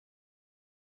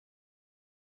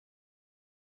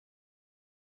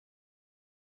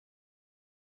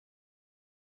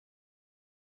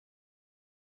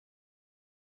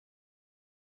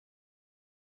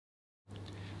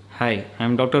Hi,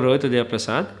 I'm Dr. Rohit Udaya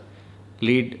Prasad,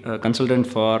 lead consultant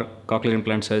for Cochlear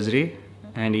Implant Surgery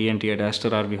and ENT at Aster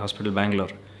RV Hospital,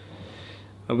 Bangalore.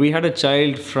 We had a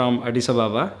child from Addis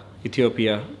Ababa,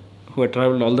 Ethiopia, who had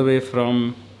traveled all the way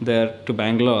from there to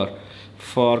Bangalore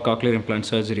for cochlear implant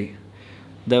surgery.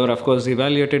 They were, of course,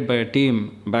 evaluated by a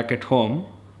team back at home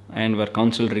and were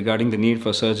counseled regarding the need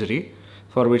for surgery,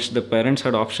 for which the parents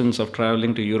had options of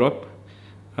traveling to Europe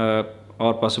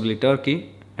or possibly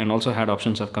Turkey, and also had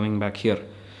options of coming back here.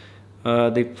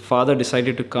 The father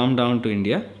decided to come down to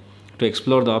India to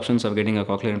explore the options of getting a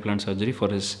cochlear implant surgery for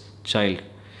his child.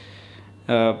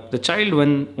 The child,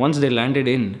 once they landed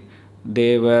in,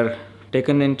 they were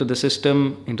taken into the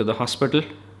system, into the hospital.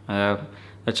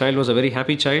 The child was a very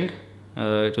happy child.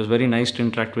 It was very nice to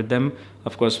interact with them.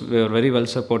 Of course, we were very well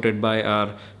supported by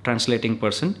our translating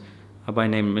person by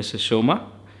name Mrs. Shoma.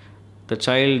 The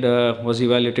child was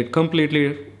evaluated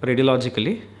completely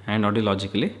radiologically and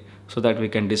audiologically so that we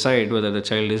can decide whether the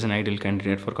child is an ideal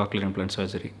candidate for cochlear implant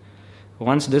surgery.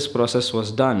 Once this process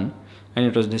was done and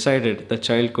it was decided the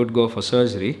child could go for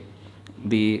surgery,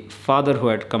 the father who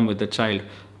had come with the child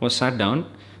was sat down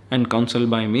and counseled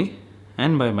by me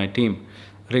and by my team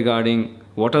regarding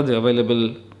what are the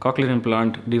available cochlear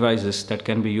implant devices that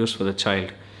can be used for the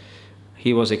child.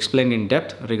 He was explained in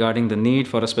depth regarding the need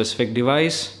for a specific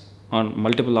device, on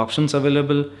multiple options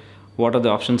available, what are the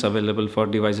options available for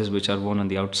devices which are worn on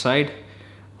the outside,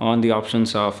 on the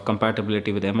options of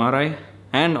compatibility with MRI,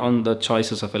 and on the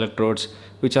choices of electrodes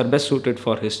which are best suited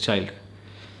for his child.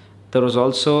 There was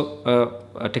also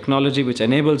a technology which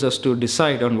enables us to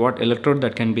decide on what electrode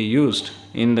that can be used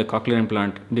in the cochlear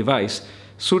implant device,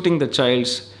 suiting the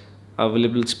child's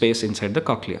available space inside the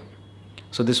cochlea.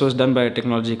 So this was done by a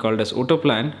technology called as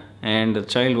Autoplan, and the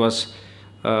child was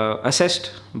assessed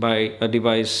by a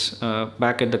device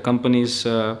back at the company's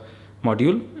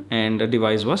module, and a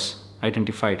device was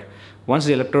identified. Once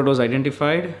the electrode was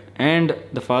identified and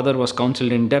the father was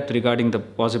counseled in depth regarding the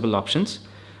possible options,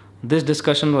 this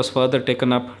discussion was further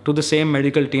taken up to the same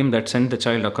medical team that sent the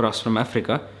child across from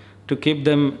Africa to keep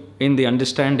them in the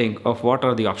understanding of what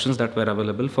are the options that were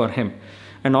available for him.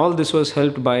 And all this was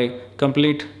helped by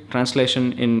complete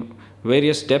translation in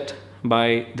various depth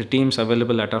by the teams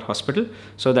available at our hospital,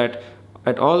 so that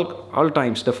at all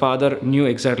times the father knew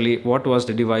exactly what was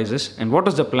the devices and what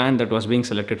was the plan that was being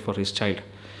selected for his child.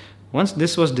 Once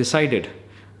this was decided,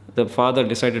 the father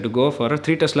decided to go for a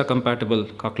 3 Tesla compatible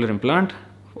cochlear implant,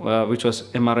 which was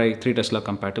MRI 3 Tesla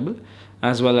compatible,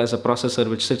 as well as a processor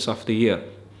which sits off the ear.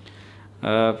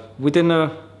 Within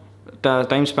a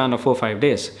time span of 4-5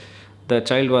 days, the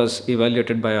child was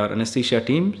evaluated by our anesthesia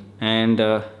team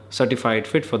and certified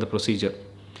fit for the procedure.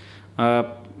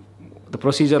 The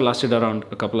procedure lasted around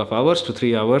a couple of hours to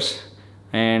 3 hours,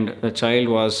 and the child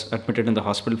was admitted in the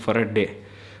hospital for a day.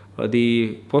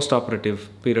 The post-operative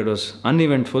period was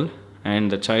uneventful,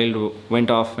 and the child went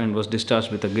off and was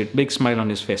discharged with a big smile on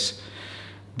his face.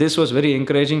 This was very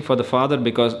encouraging for the father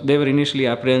because they were initially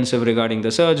apprehensive regarding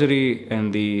the surgery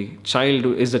and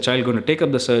is the child going to take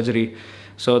up the surgery.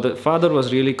 So the father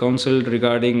was really counseled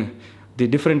regarding the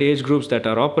different age groups that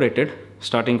are operated,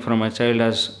 starting from a child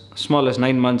as small as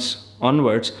 9 months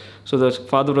onwards. So the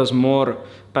father was more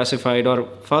pacified, or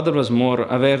father was more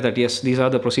aware that yes, these are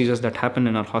the procedures that happen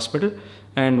in our hospital,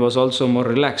 and was also more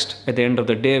relaxed at the end of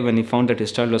the day when he found that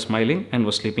his child was smiling and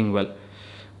was sleeping well.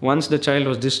 Once the child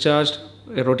was discharged,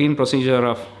 a routine procedure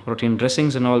of routine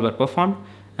dressings and all were performed,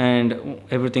 and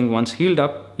everything once healed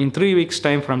up, in 3 weeks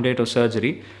time from date of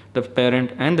surgery, the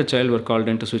parent and the child were called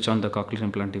in to switch on the cochlear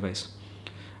implant device.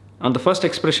 On the first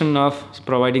expression of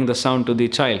providing the sound to the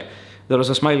child, there was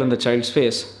a smile on the child's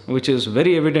face, which is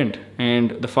very evident,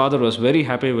 and the father was very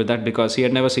happy with that because he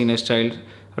had never seen his child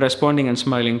responding and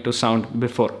smiling to sound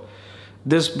before.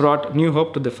 This brought new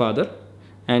hope to the father,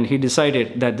 and he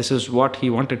decided that this is what he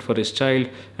wanted for his child,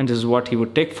 and this is what he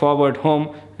would take forward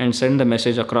home and send the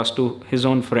message across to his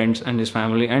own friends and his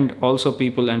family, and also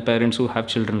people and parents who have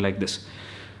children like this.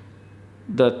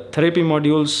 The therapy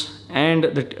modules and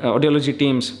the audiology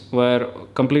teams were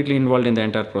completely involved in the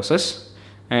entire process,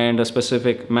 and a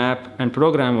specific map and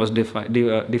program was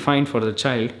defined for the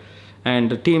child, and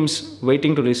the teams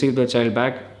waiting to receive the child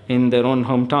back in their own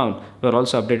hometown were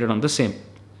also updated on the same.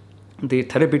 The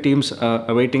therapy teams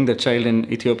awaiting the child in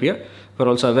Ethiopia were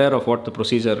also aware of what the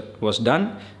procedure was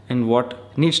done and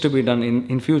what needs to be done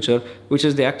in future, which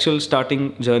is the actual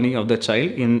starting journey of the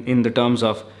child in the terms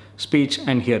of speech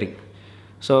and hearing.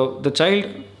 So the child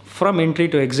from entry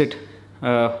to exit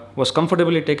was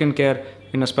comfortably taken care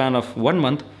in a span of 1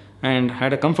 month and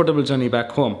had a comfortable journey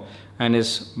back home, and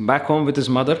is back home with his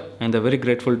mother, and they're very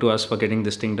grateful to us for getting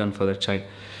this thing done for their child.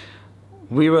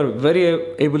 We were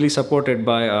very ably supported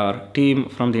by our team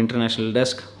from the international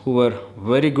desk, who were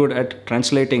very good at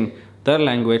translating their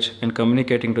language and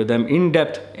communicating to them in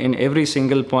depth in every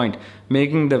single point,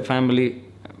 making the family,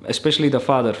 especially the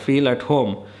father, feel at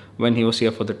home when he was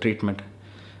here for the treatment.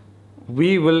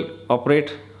 We will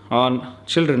operate on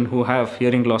children who have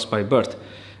hearing loss by birth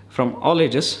from all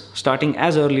ages, starting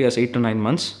as early as 8 to 9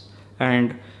 months.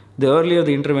 And the earlier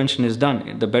the intervention is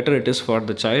done, the better it is for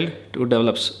the child to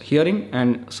develop hearing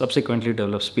and subsequently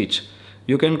develop speech.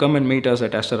 You can come and meet us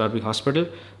at Aster RV Hospital.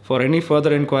 For any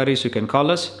further inquiries, you can call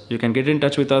us, you can get in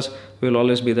touch with us. We will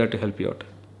always be there to help you out.